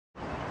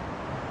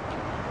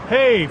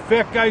Hey,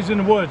 fat guys in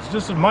the woods,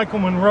 this is Michael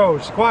Monroe,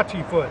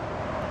 Squatchy Foot.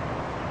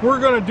 We're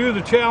going to do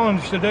the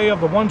challenge today of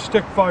the one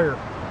stick fire.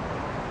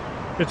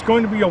 It's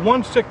going to be a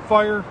one stick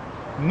fire,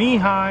 knee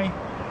high,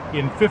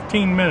 in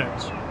 15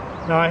 minutes.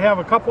 Now I have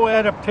a couple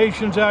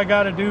adaptations that I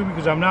got to do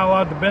because I'm not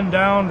allowed to bend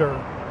down or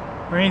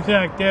anything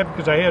like that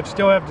because I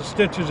still have the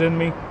stitches in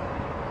me.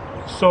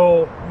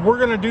 So we're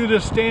going to do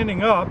this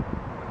standing up,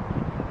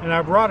 and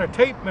I brought a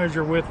tape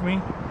measure with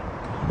me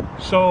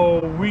so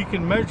we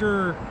can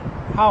measure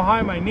how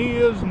high my knee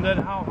is and then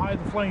how high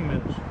the flame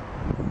is.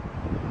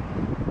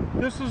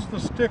 This is the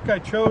stick I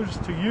chose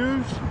to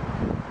use.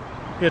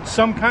 It's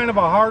some kind of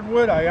a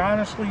hardwood. I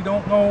honestly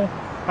don't know.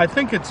 I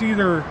think it's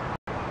either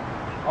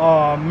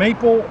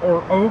maple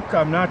or oak.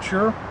 I'm not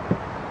sure.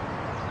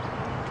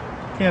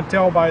 Can't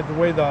tell by the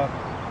way the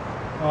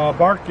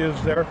bark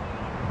is there.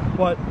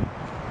 But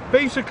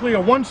basically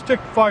a one stick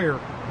fire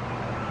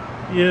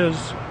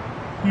is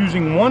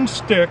using one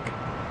stick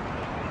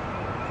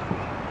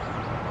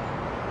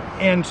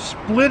and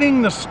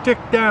splitting the stick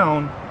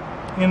down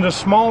into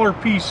smaller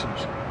pieces.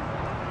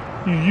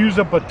 You use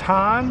a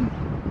baton.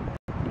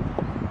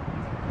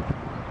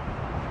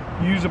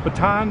 Use a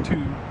baton to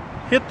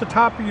hit the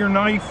top of your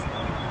knife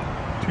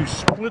to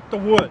split the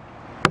wood.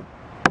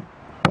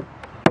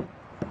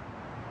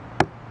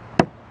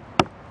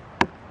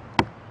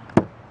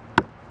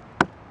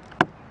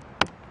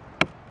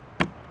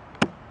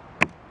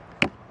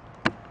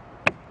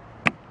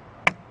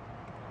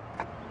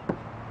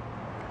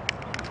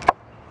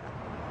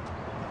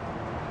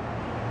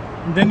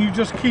 And then you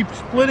just keep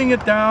splitting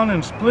it down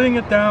and splitting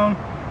it down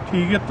till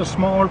you get the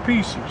smaller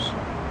pieces.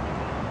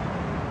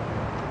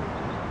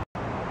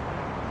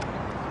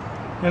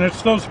 And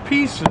it's those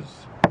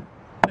pieces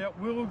that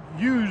we'll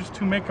use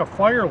to make a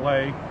fire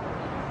lay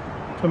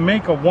to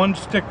make a one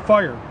stick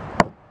fire.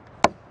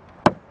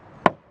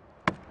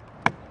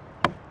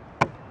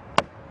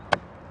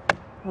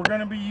 We're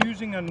going to be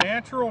using a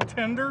natural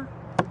tinder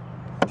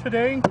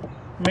today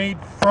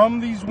made from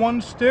these one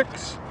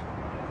sticks.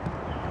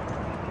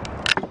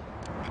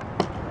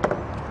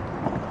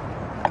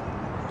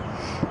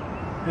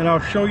 And I'll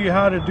show you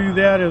how to do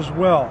that as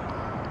well.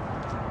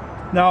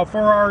 Now for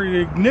our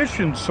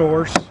ignition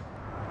source,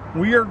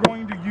 we are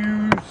going to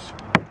use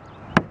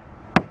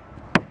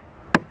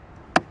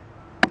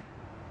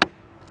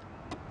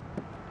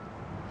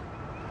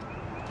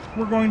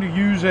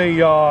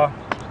a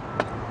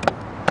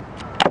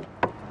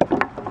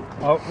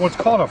what's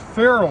called a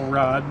ferro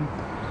rod,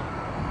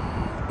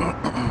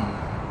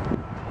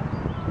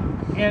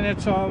 and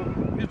it's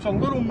a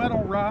little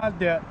metal rod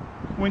that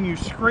when you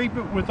scrape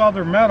it with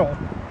other metal,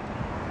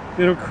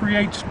 it'll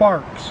create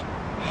sparks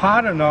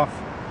hot enough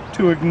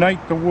to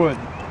ignite the wood.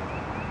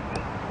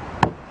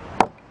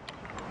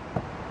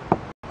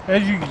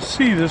 As you can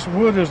see, this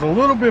wood is a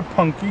little bit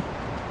punky,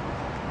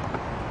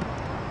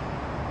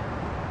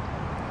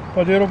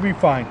 but it'll be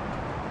fine.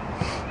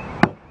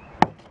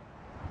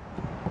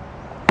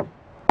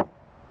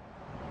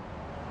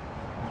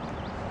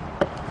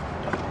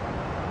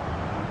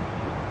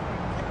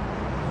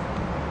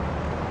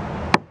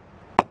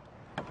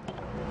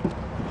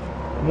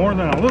 More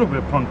than a little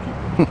bit punky.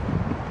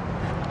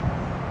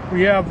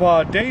 We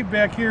have Dave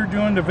back here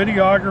doing the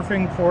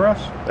videographing for us.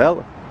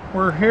 Well,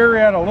 we're here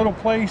at a little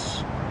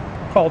place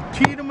called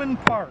Tiedemann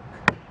Park.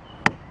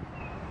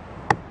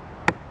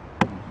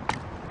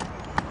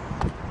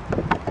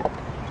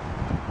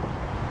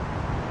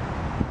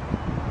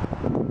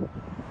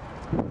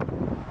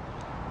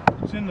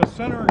 It's in the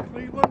center of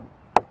Cleveland.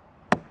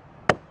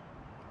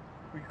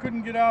 We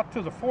couldn't get out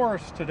to the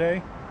forest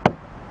today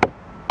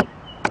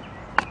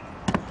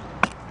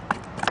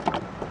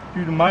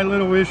due to my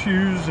little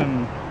issues, and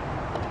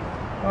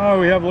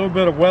we have a little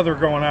bit of weather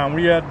going on.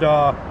 We had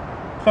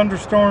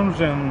thunderstorms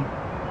and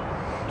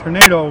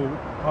tornado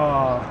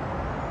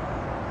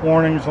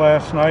warnings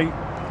last night,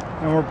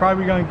 and we're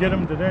probably going to get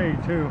them today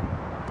too.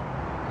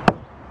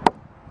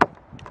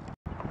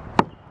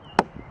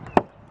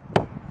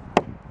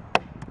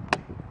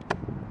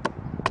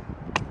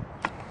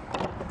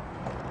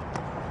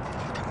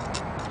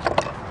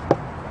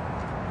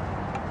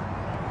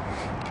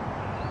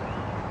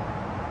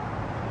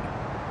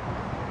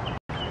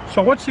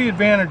 So what's the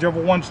advantage of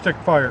a one stick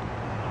fire?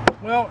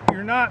 Well,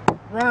 you're not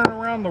running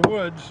around the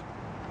woods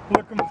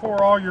looking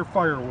for all your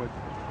firewood.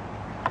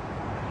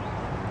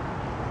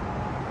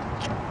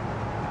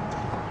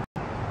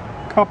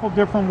 Couple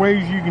different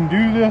ways you can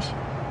do this.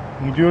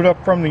 You can do it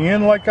up from the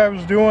end like I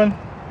was doing,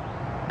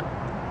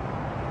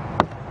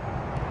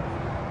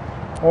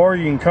 or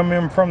you can come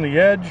in from the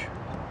edge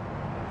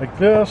like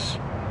this.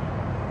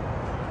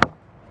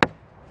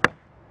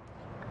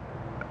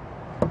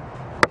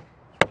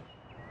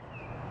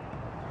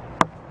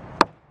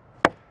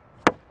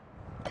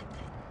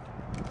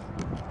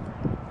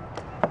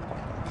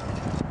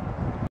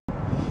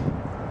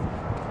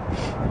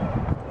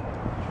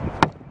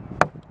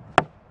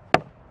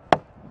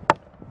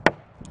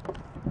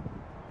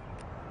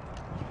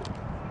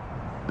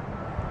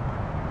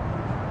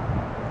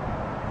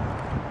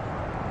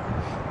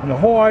 And And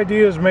the whole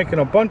idea is making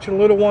a bunch of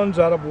little ones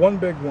out of one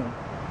big one.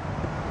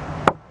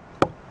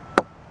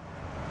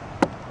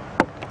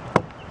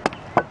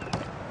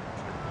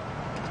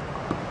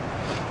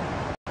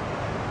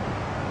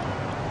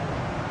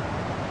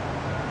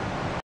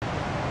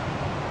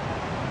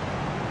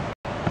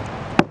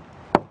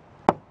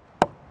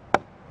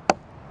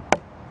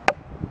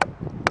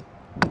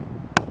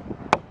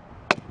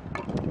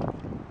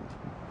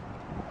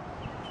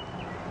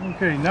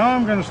 Okay, now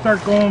I'm going to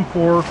start going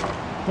for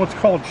what's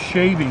called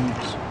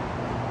shavings.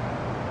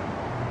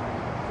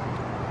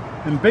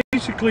 And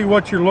basically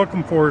what you're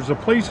looking for is the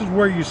places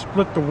where you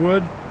split the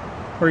wood,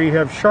 where you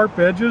have sharp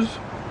edges.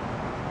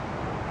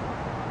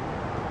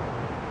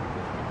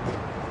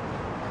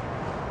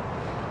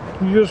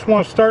 You just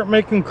want to start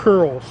making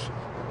curls.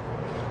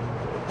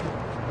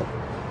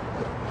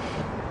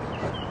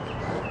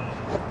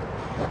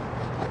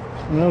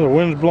 Now the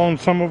wind's blowing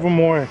some of them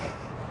away.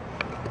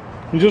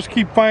 And just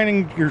keep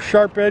finding your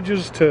sharp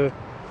edges to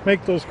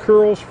make those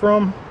curls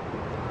from.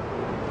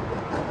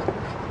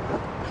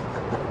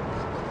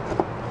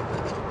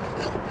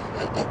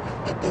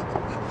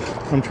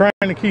 I'm trying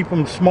to keep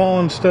them small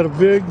instead of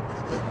big.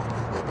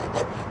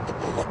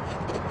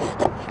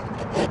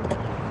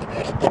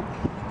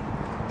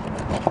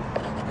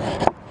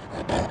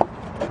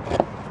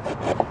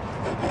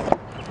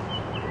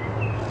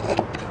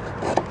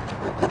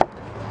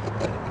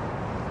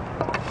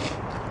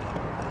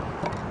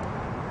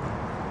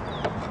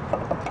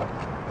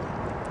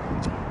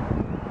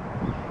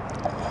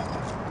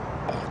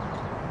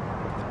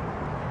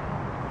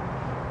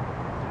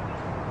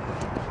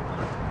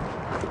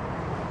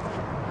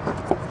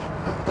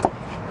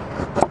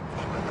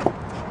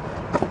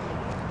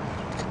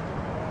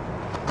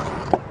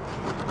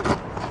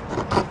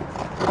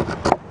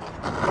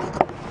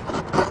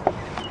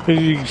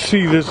 As you can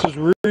see, this is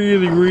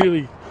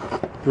really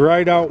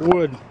dried out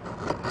wood.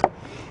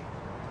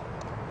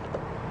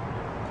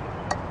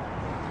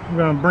 I'm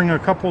going to bring a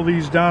couple of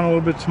these down a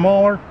little bit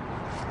smaller.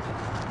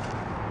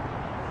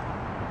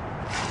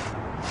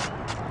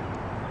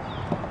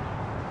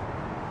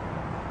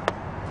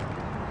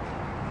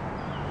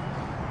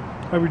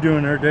 How we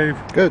doing there, Dave?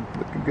 Good,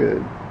 looking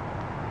good.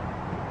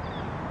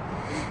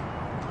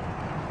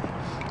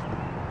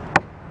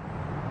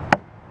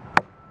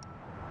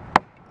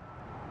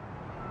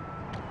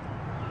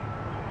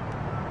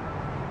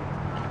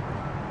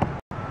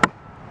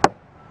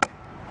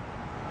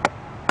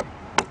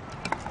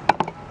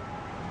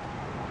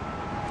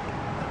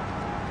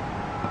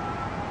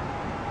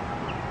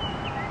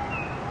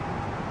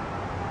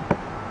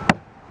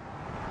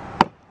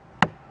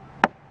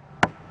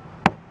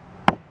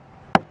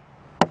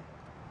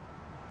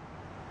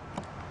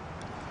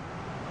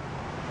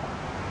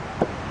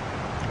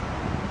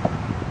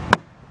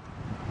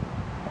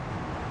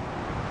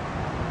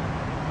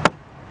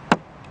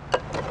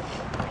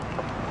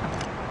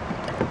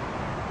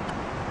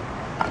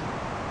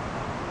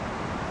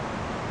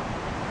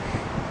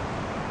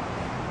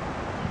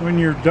 When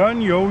you're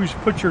done, you always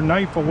put your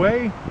knife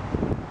away.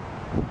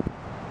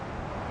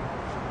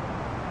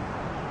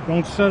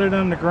 Don't set it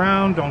on the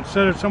ground. Don't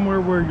set it somewhere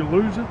where you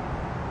lose it.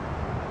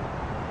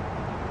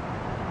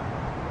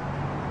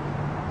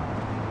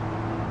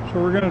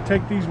 So we're going to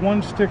take these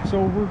one sticks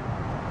over.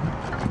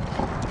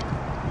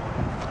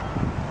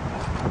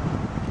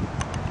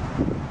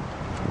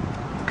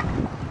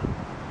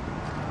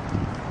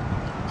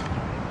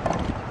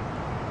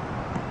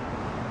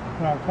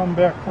 And I'll come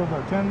back for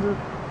the tender.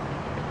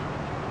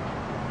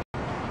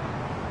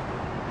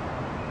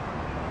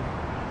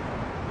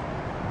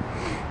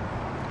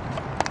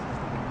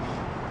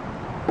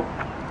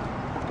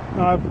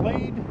 Now I've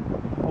laid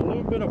a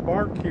little bit of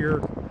bark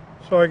here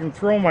so I can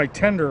throw my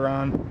tender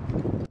on.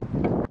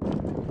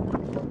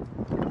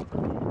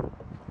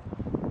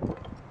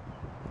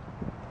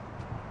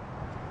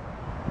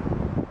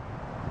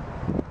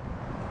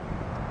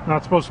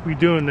 Not supposed to be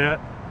doing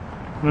that.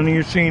 None of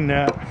you seen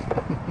that.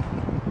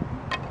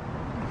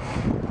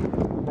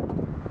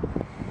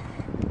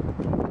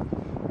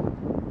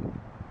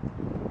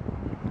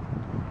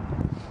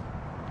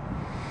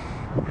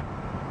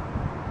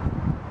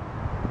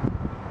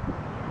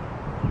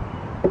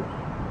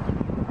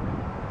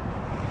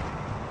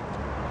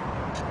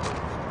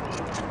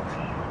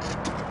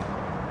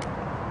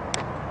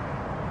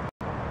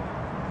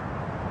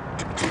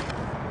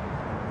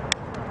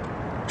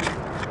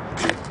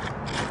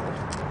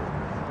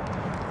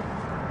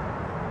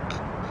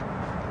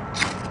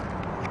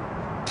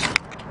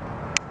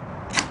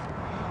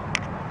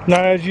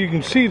 Now, as you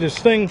can see, this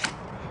thing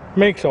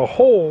makes a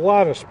whole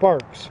lot of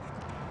sparks.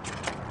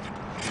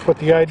 But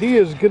the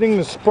idea is getting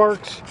the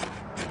sparks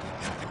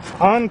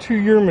onto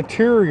your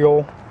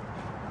material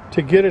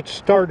to get it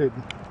started.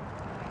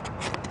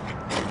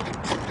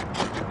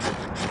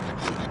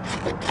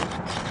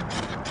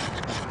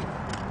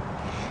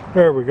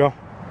 There we go.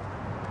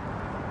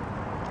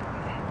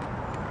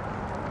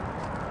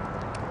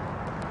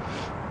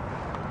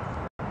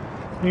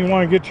 You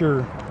want to get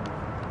your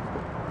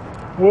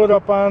wood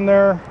up on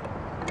there.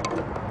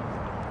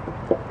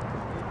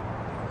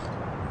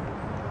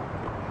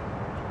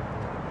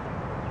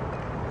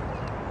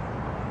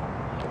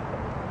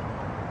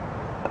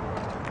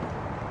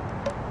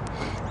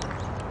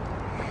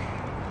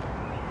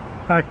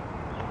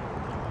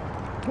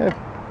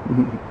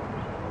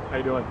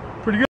 you doing?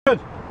 Pretty good.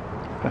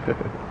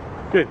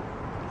 Good.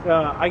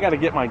 I got to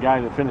get my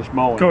guy to finish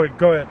mowing. Go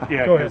ahead.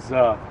 Yeah, go ahead.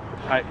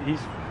 He's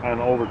on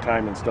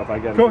overtime and stuff. I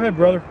got. Go ahead,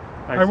 brother.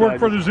 I work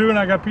for the zoo, and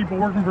I got people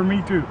working for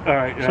me too. All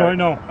right. So I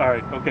know. All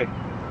right. Okay.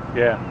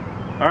 Yeah.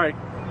 All right.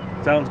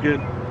 Sounds good.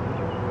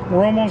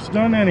 We're almost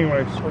done,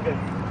 anyways. Okay.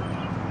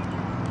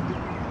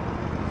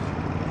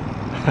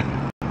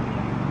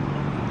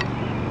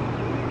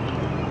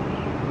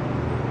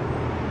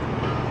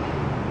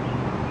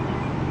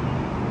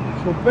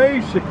 So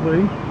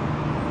basically,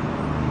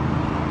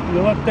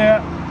 you let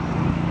that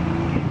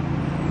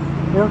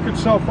work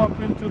itself up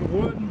into the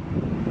wood.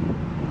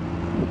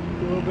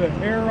 A little bit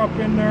of air up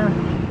in there.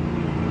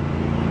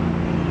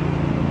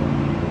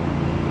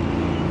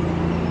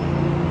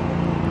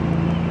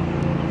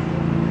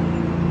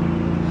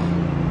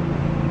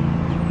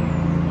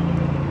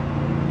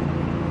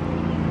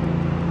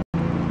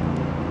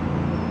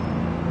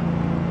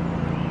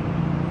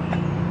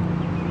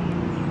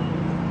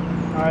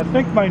 I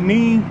think my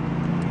knee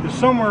is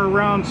somewhere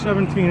around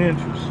 17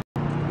 inches.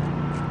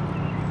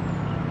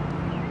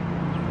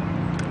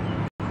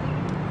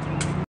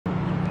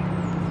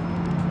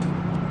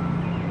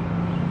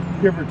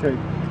 Give or take.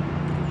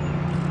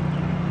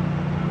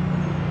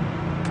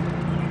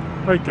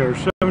 Right there,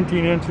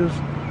 17 inches.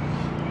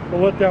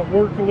 We'll let that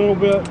work a little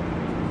bit.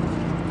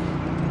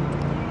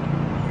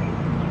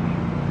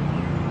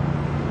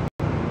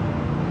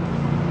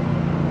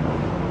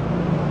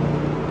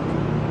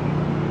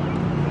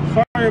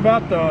 Sorry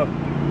about the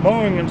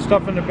mowing and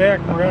stuff in the back.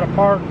 We're at a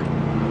park,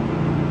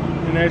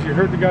 and as you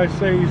heard the guy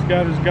say, he's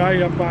got his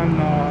guy up on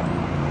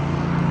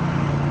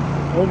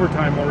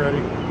overtime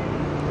already.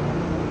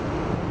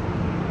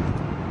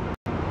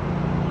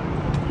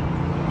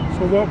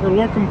 So what we're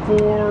looking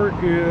for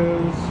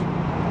is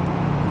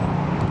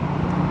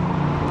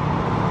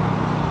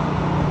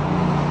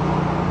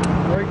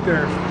right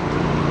there.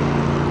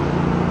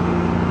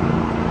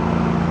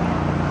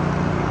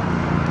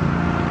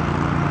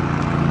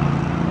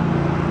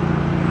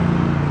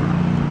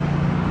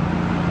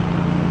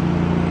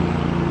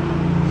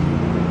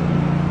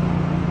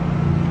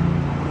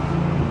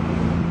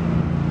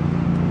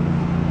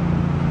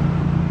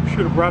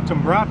 Should have brought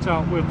some brats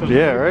out with us.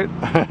 Yeah, right?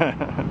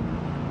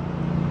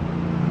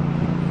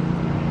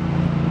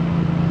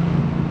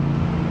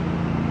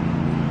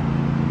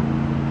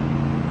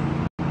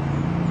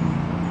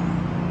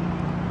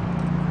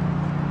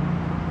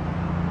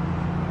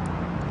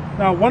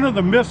 Now, one of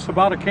the myths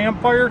about a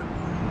campfire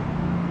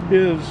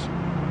is,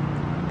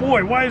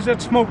 boy, why does that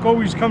smoke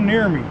always come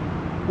near me?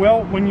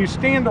 Well, when you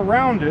stand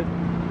around it,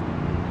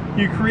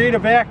 you create a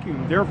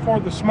vacuum. Therefore,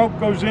 the smoke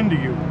goes into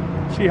you.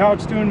 See how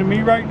it's doing to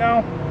me right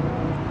now?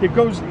 It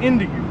goes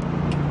into you.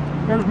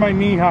 There's my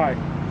knee high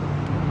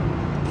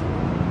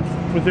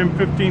within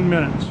 15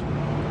 minutes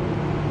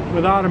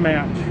without a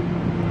match.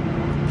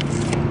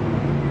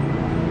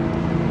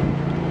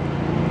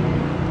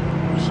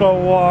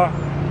 So,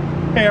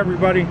 hey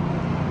everybody,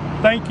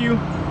 thank you.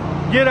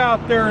 Get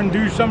out there and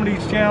do some of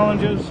these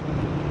challenges.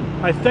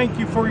 I thank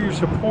you for your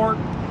support.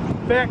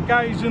 Fat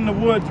Guys in the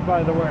Woods,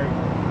 by the way.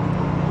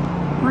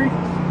 Great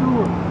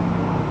Stewart.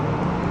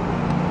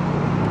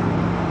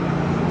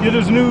 Get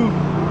his new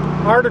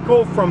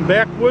article from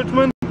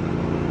Backwoodsman.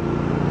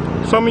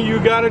 Some of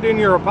you got it in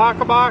your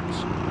Apoca box.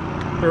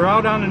 They're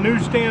out on the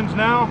newsstands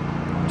now.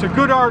 It's a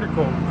good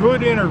article,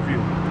 good interview.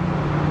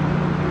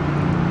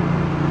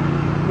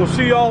 We'll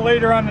see y'all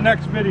later on the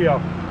next video.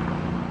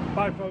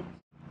 Bye, folks.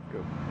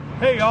 Go.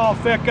 Hey, all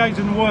Fat Guys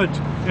in the Woods,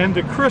 and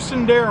to Chris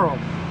and Daryl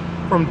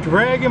from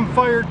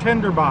Dragonfire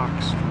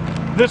Tinderbox.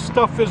 This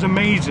stuff is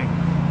amazing.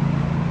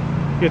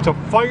 It's a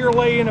fire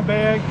lay in a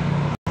bag.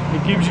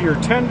 It gives you your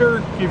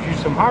tinder, gives you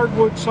some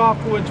hardwoods,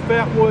 softwoods,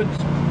 fatwoods,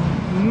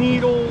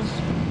 needles,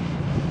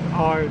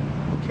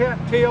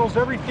 cattails,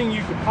 everything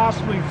you could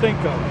possibly think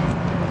of.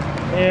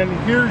 And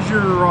here's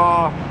your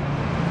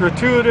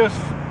gratuitous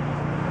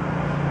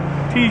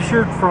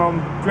t-shirt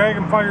from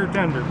Dragonfire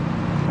Tinder.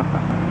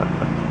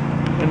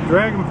 And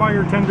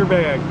Dragonfire Tinder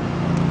bag.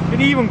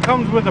 It even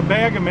comes with a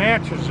bag of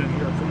matches in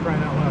here, for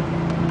crying out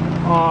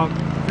loud.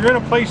 If you're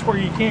in a place where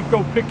you can't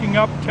go picking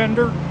up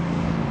tinder,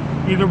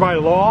 either by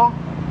law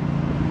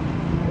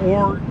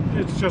or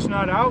it's just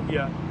not out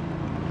yet,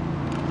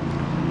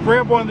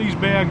 grab one of these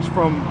bags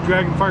from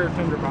Dragonfire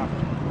Tinderbox.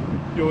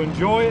 You'll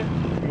enjoy it.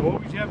 You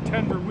always have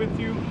tinder with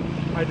you.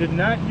 I did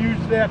not use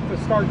that to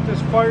start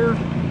this fire,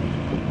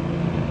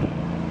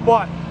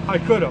 but I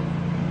could have,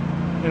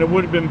 and it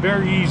would have been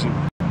very easy.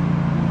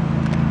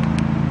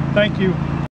 Thank you.